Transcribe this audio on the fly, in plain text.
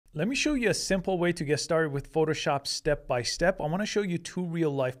Let me show you a simple way to get started with Photoshop step by step. I want to show you two real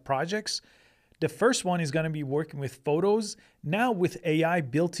life projects. The first one is going to be working with photos. Now with AI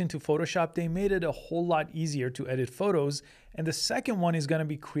built into Photoshop, they made it a whole lot easier to edit photos. And the second one is going to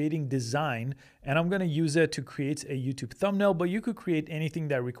be creating design. And I'm going to use it to create a YouTube thumbnail, but you could create anything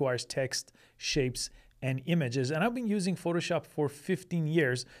that requires text, shapes, and images. And I've been using Photoshop for 15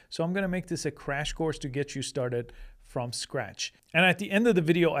 years. So I'm going to make this a crash course to get you started from scratch. And at the end of the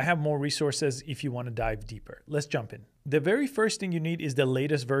video, I have more resources if you want to dive deeper. Let's jump in. The very first thing you need is the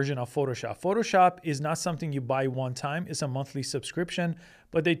latest version of Photoshop. Photoshop is not something you buy one time, it's a monthly subscription,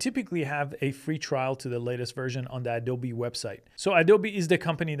 but they typically have a free trial to the latest version on the Adobe website. So Adobe is the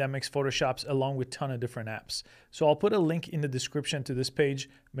company that makes Photoshops along with a ton of different apps. So I'll put a link in the description to this page.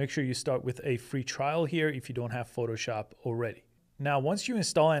 Make sure you start with a free trial here if you don't have Photoshop already. Now, once you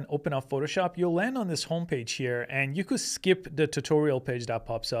install and open up Photoshop, you'll land on this homepage here, and you could skip the tutorial page that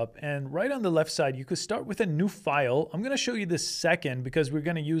pops up. And right on the left side, you could start with a new file. I'm going to show you this second because we're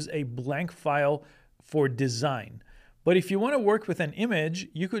going to use a blank file for design. But if you want to work with an image,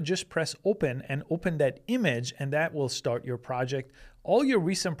 you could just press open and open that image, and that will start your project. All your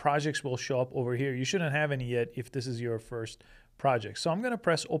recent projects will show up over here. You shouldn't have any yet if this is your first project. So I'm going to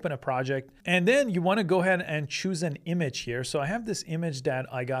press open a project, and then you want to go ahead and choose an image here. So I have this image that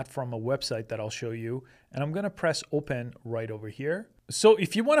I got from a website that I'll show you, and I'm going to press open right over here. So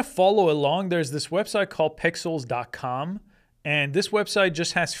if you want to follow along, there's this website called pexels.com. And this website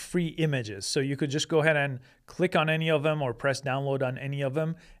just has free images. So you could just go ahead and click on any of them or press download on any of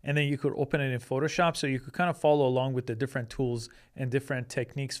them. And then you could open it in Photoshop. So you could kind of follow along with the different tools and different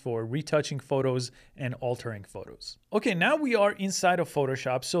techniques for retouching photos and altering photos. Okay, now we are inside of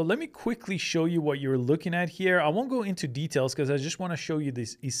Photoshop. So let me quickly show you what you're looking at here. I won't go into details because I just want to show you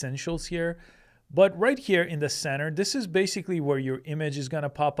these essentials here. But right here in the center, this is basically where your image is going to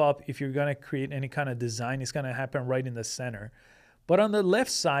pop up. If you're going to create any kind of design, it's going to happen right in the center. But on the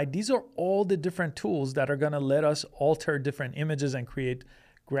left side, these are all the different tools that are going to let us alter different images and create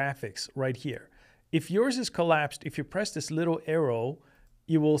graphics right here. If yours is collapsed, if you press this little arrow,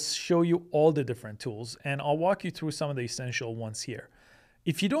 it will show you all the different tools. And I'll walk you through some of the essential ones here.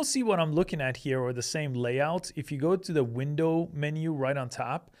 If you don't see what I'm looking at here or the same layout, if you go to the window menu right on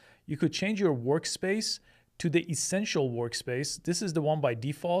top, you could change your workspace to the essential workspace. This is the one by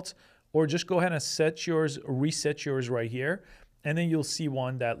default, or just go ahead and set yours, reset yours right here, and then you'll see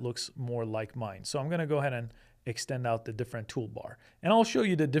one that looks more like mine. So I'm going to go ahead and extend out the different toolbar, and I'll show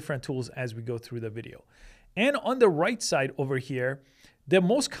you the different tools as we go through the video. And on the right side over here, the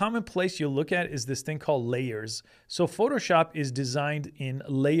most common place you'll look at is this thing called layers. So Photoshop is designed in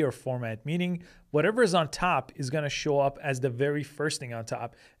layer format, meaning whatever is on top is going to show up as the very first thing on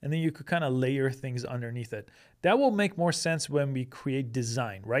top, and then you could kind of layer things underneath it. That will make more sense when we create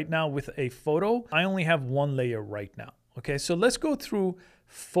design. Right now with a photo, I only have one layer right now. Okay, so let's go through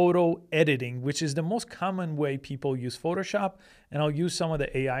photo editing, which is the most common way people use Photoshop, and I'll use some of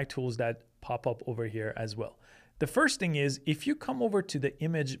the AI tools that pop up over here as well. The first thing is if you come over to the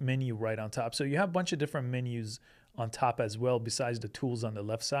image menu right on top, so you have a bunch of different menus on top as well besides the tools on the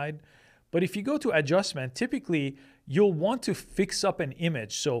left side. But if you go to adjustment, typically you'll want to fix up an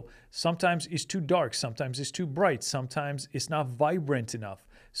image. So sometimes it's too dark, sometimes it's too bright, sometimes it's not vibrant enough.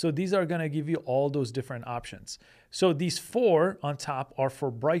 So these are going to give you all those different options. So these four on top are for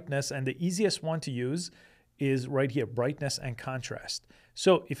brightness, and the easiest one to use is right here, brightness and contrast.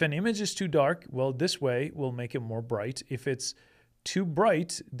 So if an image is too dark, well, this way will make it more bright. If it's too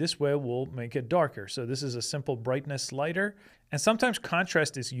bright, this way will make it darker. So this is a simple brightness slider. And sometimes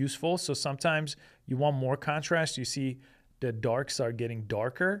contrast is useful. So sometimes you want more contrast. You see the darks are getting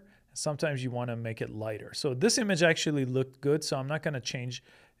darker. Sometimes you want to make it lighter. So this image actually looked good, so I'm not going to change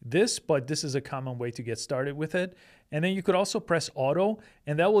this, but this is a common way to get started with it. And then you could also press auto,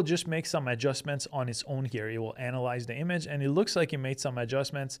 and that will just make some adjustments on its own here. It will analyze the image, and it looks like it made some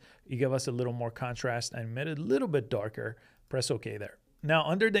adjustments. You give us a little more contrast and made it a little bit darker. Press OK there. Now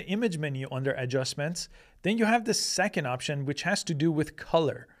under the image menu, under adjustments, then you have the second option, which has to do with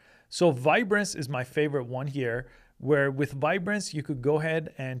color. So Vibrance is my favorite one here, where with Vibrance, you could go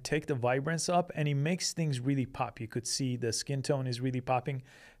ahead and take the Vibrance up and it makes things really pop. You could see the skin tone is really popping.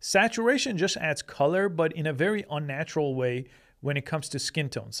 Saturation just adds color, but in a very unnatural way when it comes to skin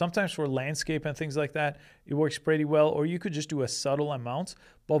tone. Sometimes for landscape and things like that, it works pretty well, or you could just do a subtle amount,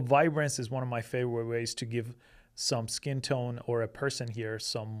 but Vibrance is one of my favorite ways to give some skin tone or a person here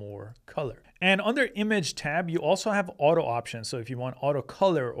some more color. And under image tab, you also have auto options. So if you want auto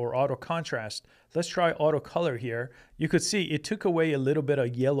color or auto contrast, let's try auto color here. You could see it took away a little bit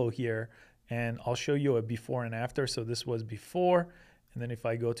of yellow here, and I'll show you a before and after. So this was before, And then if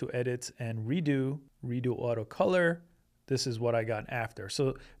I go to edit and redo auto color, this is what I got after.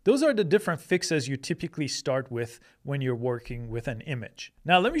 So those are the different fixes you typically start with when you're working with an image.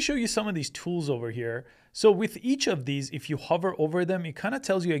 Now let me show you some of these tools over here. So with each of these, if you hover over them, it kind of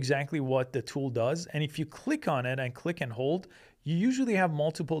tells you exactly what the tool does. And if you click on it and click and hold, you usually have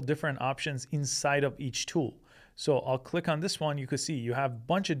multiple different options inside of each tool. So I'll click on this one. You can see you have a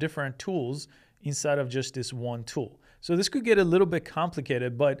bunch of different tools inside of just this one tool. So this could get a little bit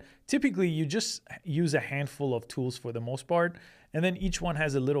complicated, but typically you just use a handful of tools for the most part. And then each one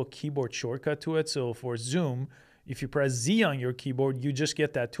has a little keyboard shortcut to it. So for zoom, if you press Z on your keyboard, you just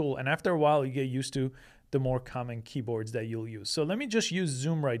get that tool. And after a while, you get used to the more common keyboards that you'll use. So let me just use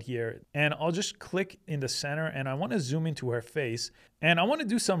zoom right here, and I'll just click in the center, and I want to zoom into her face, and I want to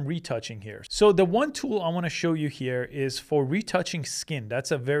do some retouching here. So the one tool I want to show you here is for retouching skin.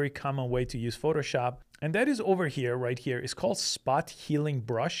 That's a very common way to use Photoshop, and that is over here, right here. It's called Spot Healing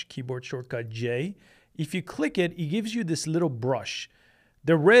Brush, keyboard shortcut J. If you click it, it gives you this little brush.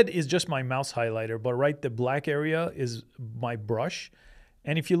 The red is just my mouse highlighter, but right, the black area is my brush.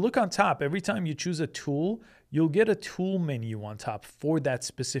 And if you look on top, every time you choose a tool, you'll get a tool menu on top for that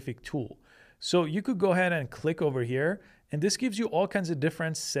specific tool. So you could go ahead and click over here, and this gives you all kinds of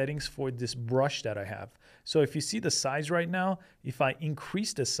different settings for this brush that I have. So if you see the size right now, if I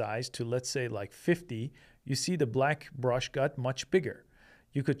increase the size to, let's say, like 50, you see the black brush got much bigger.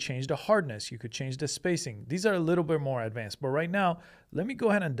 You could change the hardness, you could change the spacing. These are a little bit more advanced, but right now, let me go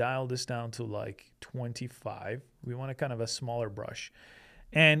ahead and dial this down to like 25. We want a kind of a smaller brush.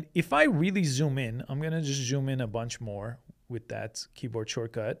 And if I really zoom in, I'm going to just zoom in a bunch more with that keyboard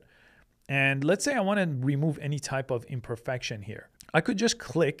shortcut. And let's say I want to remove any type of imperfection here. I could just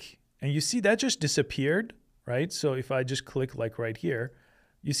click, and you see that just disappeared, right? So if I just click like right here,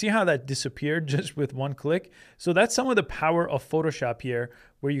 you see how that disappeared just with one click? So that's some of the power of Photoshop here,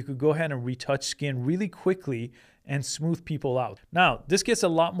 where you could go ahead and retouch skin really quickly and smooth people out. Now, this gets a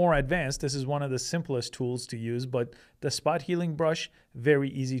lot more advanced. This is one of the simplest tools to use, but the spot healing brush, very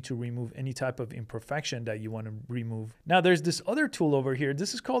easy to remove any type of imperfection that you want to remove. Now, there's this other tool over here.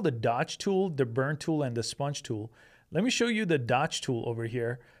 This is called the dodge tool, the burn tool, and the sponge tool. Let me show you the dodge tool over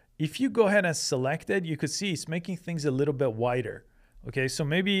here. If you go ahead and select it, you could see it's making things a little bit wider. Okay, so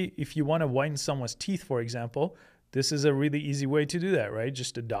maybe if you want to whiten someone's teeth, for example, this is a really easy way to do that, right?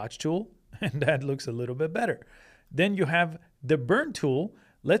 Just a dodge tool, and that looks a little bit better. Then you have the burn tool.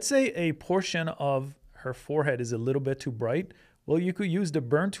 Let's say a portion of her forehead is a little bit too bright. Well, you could use the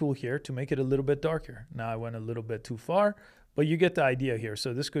burn tool here to make it a little bit darker. Now I went a little bit too far, but you get the idea here.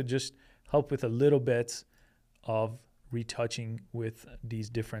 So this could just help with a little bit of retouching with these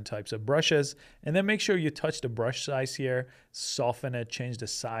different types of brushes. And then make sure you touch the brush size here, soften it, change the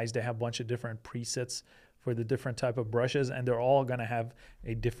size. They have a bunch of different presets for the different type of brushes, and they're all gonna have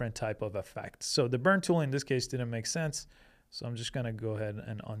a different type of effect. So the burn tool in this case didn't make sense. So I'm just gonna go ahead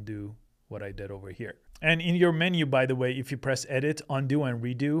and undo what I did over here. And in your menu, by the way, if you press edit, undo, and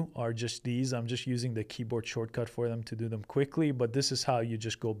redo are just these. I'm just using the keyboard shortcut for them to do them quickly, but this is how you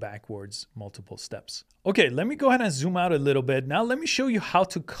just go backwards multiple steps. Okay, let me go ahead and zoom out a little bit. Now let me show you how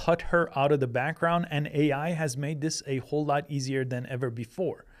to cut her out of the background, and AI has made this a whole lot easier than ever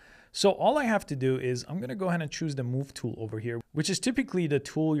before. So all I have to do is I'm gonna go ahead and choose the move tool over here, which is typically the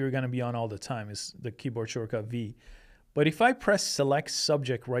tool you're gonna be on all the time, is the keyboard shortcut V. But if I press select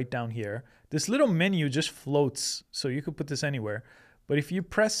subject right down here, this little menu just floats, so you could put this anywhere. But if you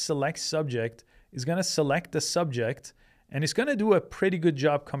press select subject, it's gonna select the subject, and it's gonna do a pretty good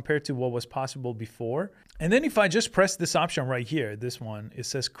job compared to what was possible before. And then if I just press this option right here, this one, it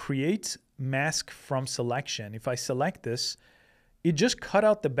says create mask from selection. If I select this, it just cut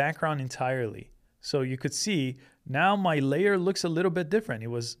out the background entirely. So you could see now my layer looks a little bit different. It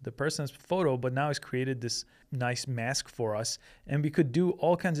was the person's photo, but now it's created this nice mask for us. And we could do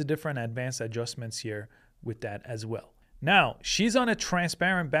all kinds of different advanced adjustments here with that as well. Now, she's on a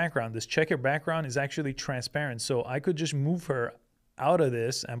transparent background. This checker background is actually transparent. So I could just move her out of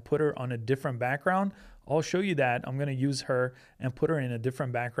this and put her on a different background. I'll show you that. I'm gonna use her and put her in a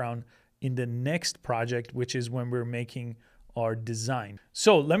different background in the next project, which is when we're making our design.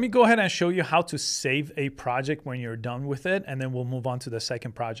 So let me go ahead and show you how to save a project when you're done with it, and then we'll move on to the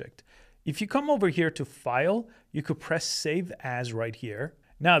second project. If you come over here to File, you could press Save As right here.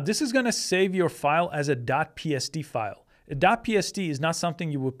 Now this is gonna save your file as a .psd file. A .psd is not something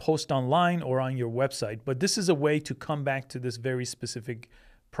you would post online or on your website, but this is a way to come back to this very specific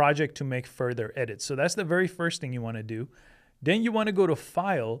project to make further edits. So that's the very first thing you wanna do. Then you wanna go to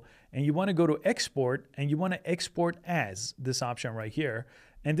File, and you want to go to export, and you want to export as, this option right here.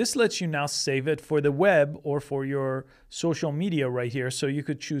 And this lets you now save it for the web or for your social media right here. So you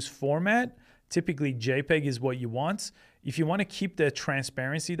could choose format. Typically JPEG is what you want. If you want to keep the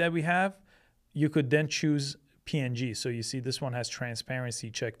transparency that we have, you could then choose PNG. So you see this one has transparency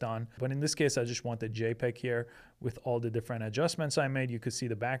checked on, but in this case, I just want the JPEG here with all the different adjustments I made. You could see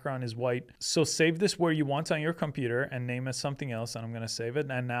the background is white. So save this where you want on your computer and name it something else. And I'm going to save it.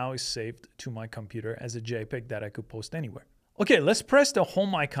 And now it's saved to my computer as a JPEG that I could post anywhere. Okay, let's press the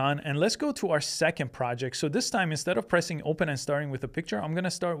home icon and let's go to our second project. So this time, instead of pressing open and starting with a picture, I'm going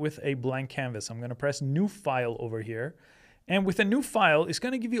to start with a blank canvas. I'm going to press new file over here. And with a new file, it's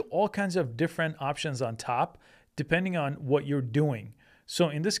going to give you all kinds of different options on top, depending on what you're doing. So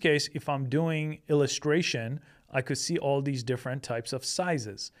in this case, if I'm doing illustration, I could see all these different types of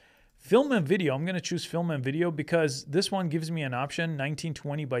sizes. Film and video, I'm going to choose film and video because this one gives me an option,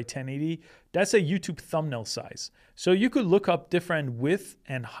 1920 by 1080. That's a YouTube thumbnail size. So you could look up different width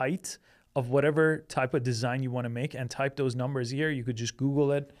and height of whatever type of design you want to make and type those numbers here. You could just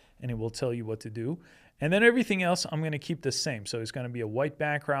Google it and it will tell you what to do. And then everything else, I'm going to keep the same. So it's going to be a white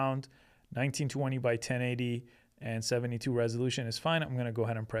background, 1920 by 1080, and 72 resolution is fine. I'm going to go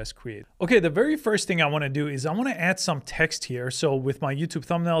ahead and press create. Okay, the very first thing I want to do is I want to add some text here. So with my YouTube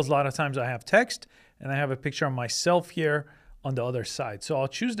thumbnails, a lot of times I have text and I have a picture of myself here on the other side. So I'll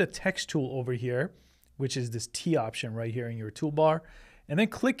choose the text tool over here, which is this T option right here in your toolbar, and then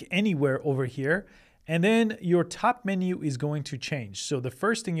click anywhere over here. And then your top menu is going to change. So the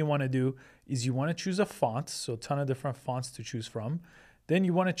first thing you want to do is you want to choose a font. So a ton of different fonts to choose from. Then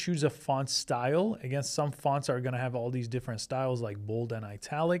you want to choose a font style. Again, some fonts are going to have all these different styles like bold and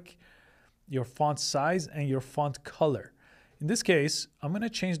italic, your font size, and your font color. In this case, I'm going to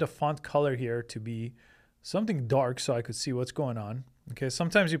change the font color here to be something dark so I could see what's going on. Okay,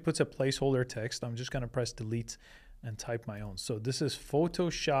 sometimes it puts a placeholder text. I'm just going to press delete and type my own. So this is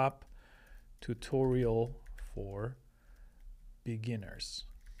Photoshop tutorial for beginners.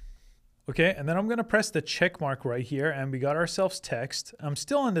 Okay, and then I'm going to press the check mark right here and we got ourselves text. I'm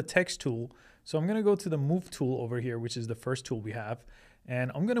still on the text tool, so I'm going to go to the move tool over here, which is the first tool we have,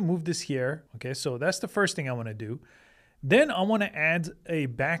 and I'm going to move this here. Okay, so that's the first thing I want to do. Then I want to add a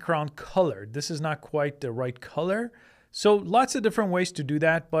background color. This is not quite the right color, so lots of different ways to do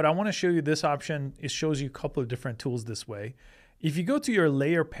that, but I want to show you this option. It shows you a couple of different tools this way. If you go to your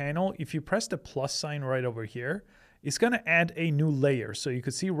layer panel, if you press the plus sign right over here, it's going to add a new layer. So you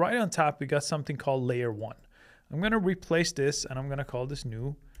can see right on top, we got something called layer 1. I'm going to replace this and I'm going to call this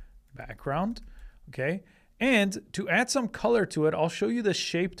new background. Okay. And to add some color to it, I'll show you the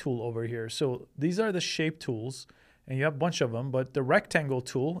shape tool over here. So these are the shape tools and you have a bunch of them, but the rectangle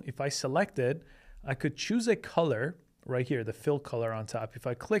tool, if I select it, I could choose a color right here, the fill color on top. If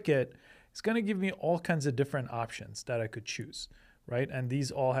I click it, it's going to give me all kinds of different options that I could choose, right? And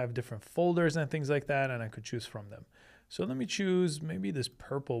these all have different folders and things like that, and I could choose from them. So let me choose maybe this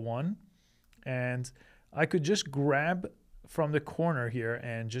purple one, and I could just grab from the corner here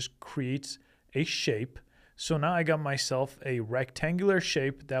and just create a shape. So now I got myself a rectangular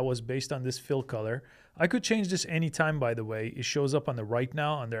shape that was based on this fill color. I could change this anytime, by the way. It shows up on the right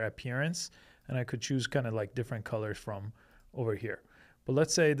now under appearance, and I could choose kind of like different colors from over here. But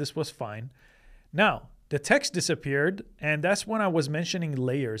let's say this was fine. Now, the text disappeared, and that's when I was mentioning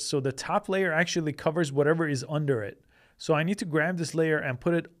layers. So the top layer actually covers whatever is under it. So I need to grab this layer and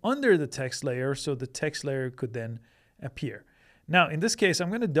put it under the text layer so the text layer could then appear. Now, in this case, I'm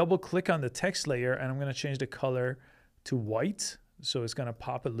going to double click on the text layer and I'm going to change the color to white. So it's going to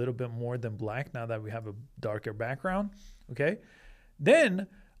pop a little bit more than black now that we have a darker background. Okay. Then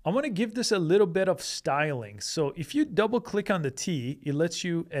I want to give this a little bit of styling. So if you double click on the T, it lets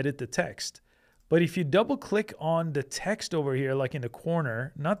you edit the text. But if you double click on the text over here, like in the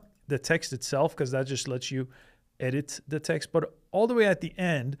corner, not the text itself, because that just lets you edit the text, but all the way at the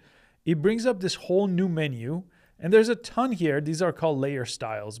end, it brings up this whole new menu. And there's a ton here. These are called layer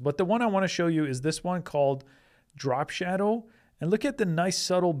styles. But the one I want to show you is this one called drop shadow. And look at the nice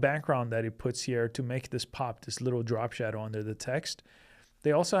subtle background that it puts here to make this pop, this little drop shadow under the text.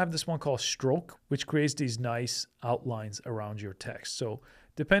 They also have this one called stroke, which creates these nice outlines around your text. So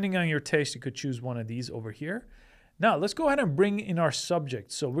depending on your taste, you could choose one of these over here. Now let's go ahead and bring in our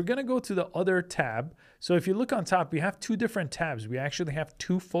subject. So we're going to go to the other tab. So if you look on top, we have two different tabs. We actually have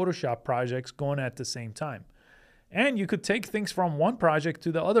two Photoshop projects going at the same time. And you could take things from one project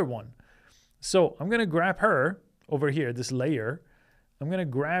to the other one. So I'm going to grab her over here, this layer. I'm going to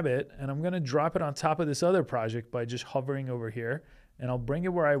grab it and I'm going to drop it on top of this other project by just hovering over here. And I'll bring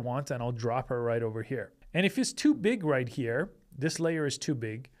it where I want and I'll drop her right over here. And if it's too big right here, this layer is too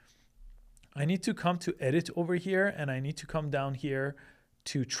big, I need to come to edit over here and I need to come down here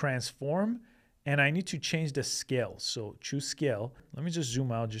to transform, and I need to change the scale. So choose scale. Let me just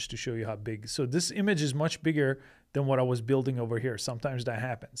zoom out just to show you how big. So this image is much bigger than what I was building over here. Sometimes that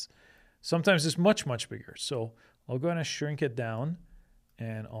happens. Sometimes it's much, much bigger. So I'll go ahead and shrink it down,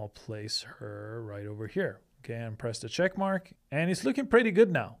 and I'll place her right over here. Okay, and press the check mark, and it's looking pretty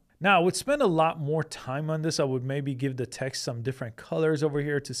good now. Now, I would spend a lot more time on this. I would maybe give the text some different colors over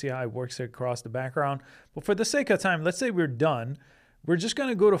here to see how it works across the background. But for the sake of time, let's say we're done. We're just going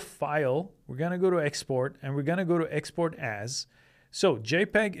to go to File. We're going to go to Export, and we're going to go to Export As. So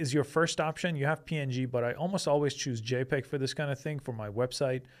JPEG is your first option. You have PNG, but I almost always choose JPEG for this kind of thing for my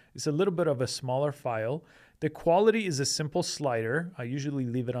website. It's a little bit of a smaller file. The quality is a simple slider. I usually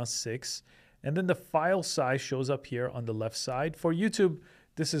leave it on 6. And then the file size shows up here on the left side. For YouTube,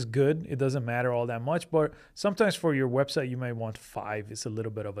 this is good. It doesn't matter all that much, but sometimes for your website, you may want 5. It's a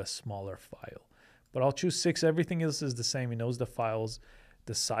little bit of a smaller file. But I'll choose 6. Everything else is the same. It knows the files,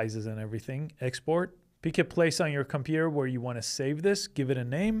 the sizes, and everything. Export. Pick a place on your computer where you want to save this. Give it a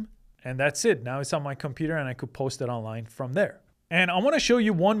name. And that's it. Now it's on my computer, and I could post it online from there. And I want to show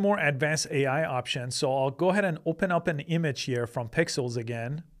you one more advanced AI option. So I'll go ahead and open up an image here from Pixels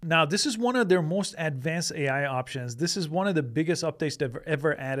again. Now, this is one of their most advanced AI options. This is one of the biggest updates they've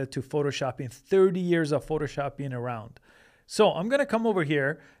ever added to Photoshop in 30 years of Photoshop being around. So I'm going to come over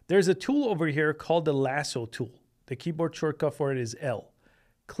here. There's a tool over here called the lasso tool. The keyboard shortcut for it is L.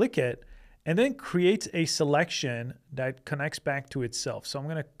 Click it, and then create a selection that connects back to itself. So I'm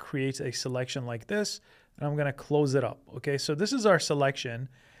going to create a selection like this, and I'm going to close it up. Okay, so this is our selection.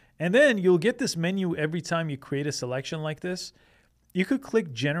 And then you'll get this menu every time you create a selection like this. You could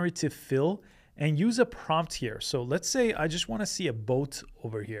click Generative Fill and use a prompt here. So let's say I just want to see a boat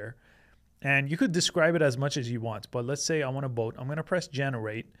over here. And you could describe it as much as you want. But let's say I want a boat. I'm going to press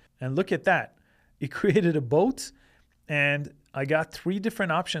Generate. And look at that. It created a boat. And I got 3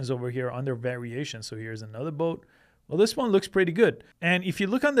 different options over here under variation. So here's another boat. Well, this one looks pretty good. And if you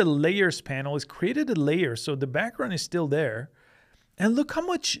look on the layers panel, it's created a layer. So the background is still there. And look how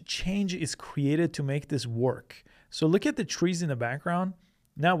much change is created to make this work. So look at the trees in the background.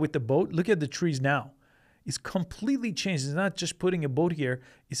 Now with the boat, look at the trees now. It's completely changed. It's not just putting a boat here.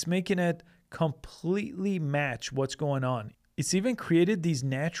 It's making it completely match what's going on. It's even created these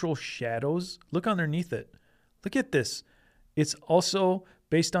natural shadows. Look underneath it. Look at this. It's also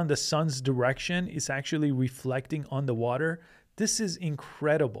based on the sun's direction. It's actually reflecting on the water. This is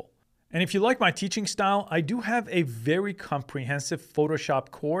incredible. And if you like my teaching style, I do have a very comprehensive Photoshop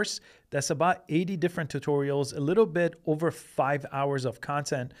course that's about 80 different tutorials, a little bit over 5 hours of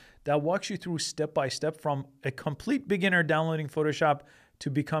content that walks you through step by step from a complete beginner downloading Photoshop to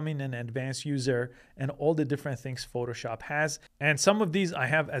becoming an advanced user and all the different things Photoshop has. And some of these I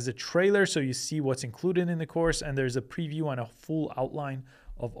have as a trailer so you see what's included in the course, and there's a preview and a full outline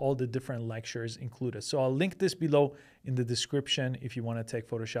of all the different lectures included. So I'll link this below in the description if you want to take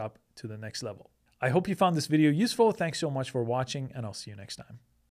Photoshop to the next level. I hope you found this video useful. Thanks so much for watching, and I'll see you next time.